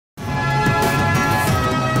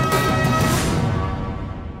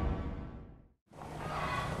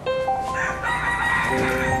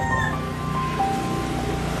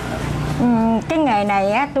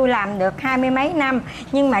này á, tôi làm được 20 mấy năm.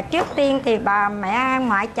 Nhưng mà trước tiên thì bà mẹ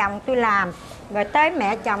ngoại chồng tôi làm, rồi tới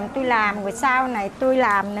mẹ chồng tôi làm, rồi sau này tôi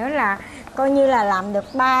làm nữa, là coi như là làm được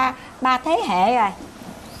ba thế hệ rồi.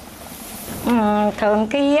 Thường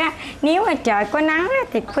khi á, nếu mà trời có nắng á,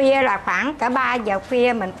 thì khuya là khoảng cả 3 giờ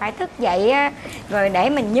khuya mình phải thức dậy á, rồi để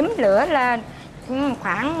mình nhúm lửa lên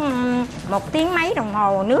khoảng 1 tiếng mấy đồng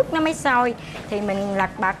hồ nước nó mới sôi, thì mình lật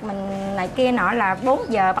bật mình này kia nọ là 4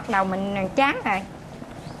 giờ bắt đầu mình tráng rồi.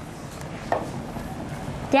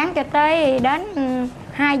 Tráng cho tới đến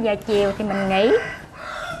 2 giờ chiều thì mình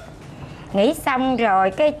nghỉ xong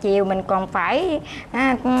rồi cái chiều mình còn phải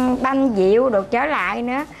banh dịu đồ trở lại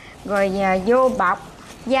nữa, rồi vô bọc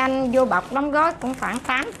danh, vô bọc đóng gói cũng khoảng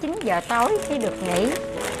 8-9 giờ tối mới được nghỉ.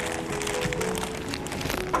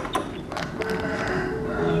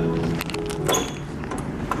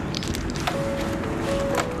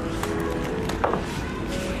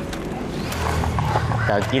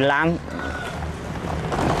 Cực dữ lắm.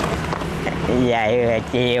 Vậy rồi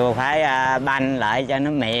chiều phải banh lại cho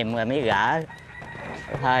nó mềm rồi mới gỡ,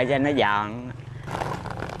 hơi cho nó giòn,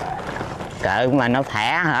 cỡ mà nó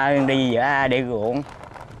khỏe hơn đi ruộng,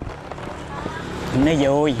 nó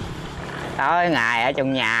vui. Tối ngày ở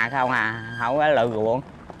trong nhà không à, không có lội ruộng.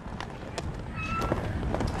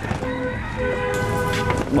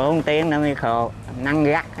 4 tiếng nó mới khô, nắng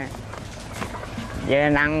gắt. Với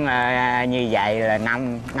nắng như vậy là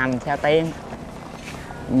 5-6 tiếng.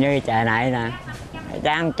 Như trời này nè,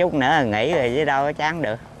 tráng chút nữa là nghỉ rồi chứ đâu có tráng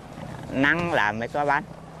được. Nắng làm mới có bánh.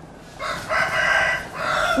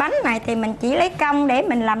 Bánh này thì mình chỉ lấy công để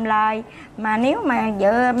mình làm lời, mà nếu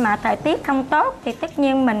mà thời tiết không tốt thì tất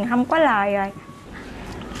nhiên mình không có lời rồi.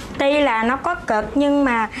 Tuy là nó có cực nhưng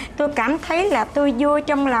mà tôi cảm thấy là tôi vui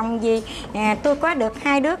trong lòng, vì tôi có được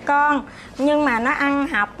 2 đứa con, nhưng mà nó ăn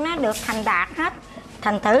học nó được thành đạt hết.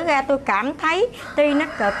 Thành thử ra tôi cảm thấy tuy nó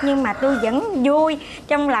cực nhưng mà tôi vẫn vui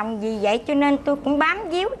trong lòng, vì vậy cho nên tôi cũng bám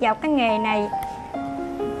víu vào cái nghề này.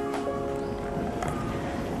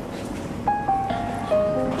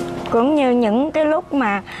 Cũng như những cái lúc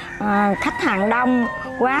mà khách hàng đông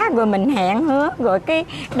quá rồi mình hẹn hứa, rồi cái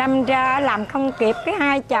đâm ra làm không kịp, cái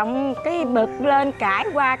hai chồng cái bực lên cãi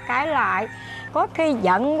qua cãi lại. Có khi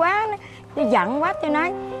giận quá, tôi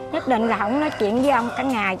nói nhất định là không nói chuyện với ông cả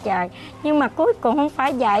ngày trời. Nhưng mà cuối cùng không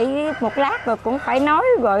phải vậy, một lát rồi cũng phải nói,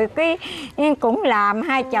 rồi cái cũng làm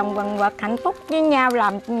hai chồng quần quật hạnh phúc với nhau,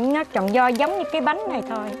 làm nó tròn do giống như cái bánh này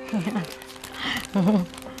thôi.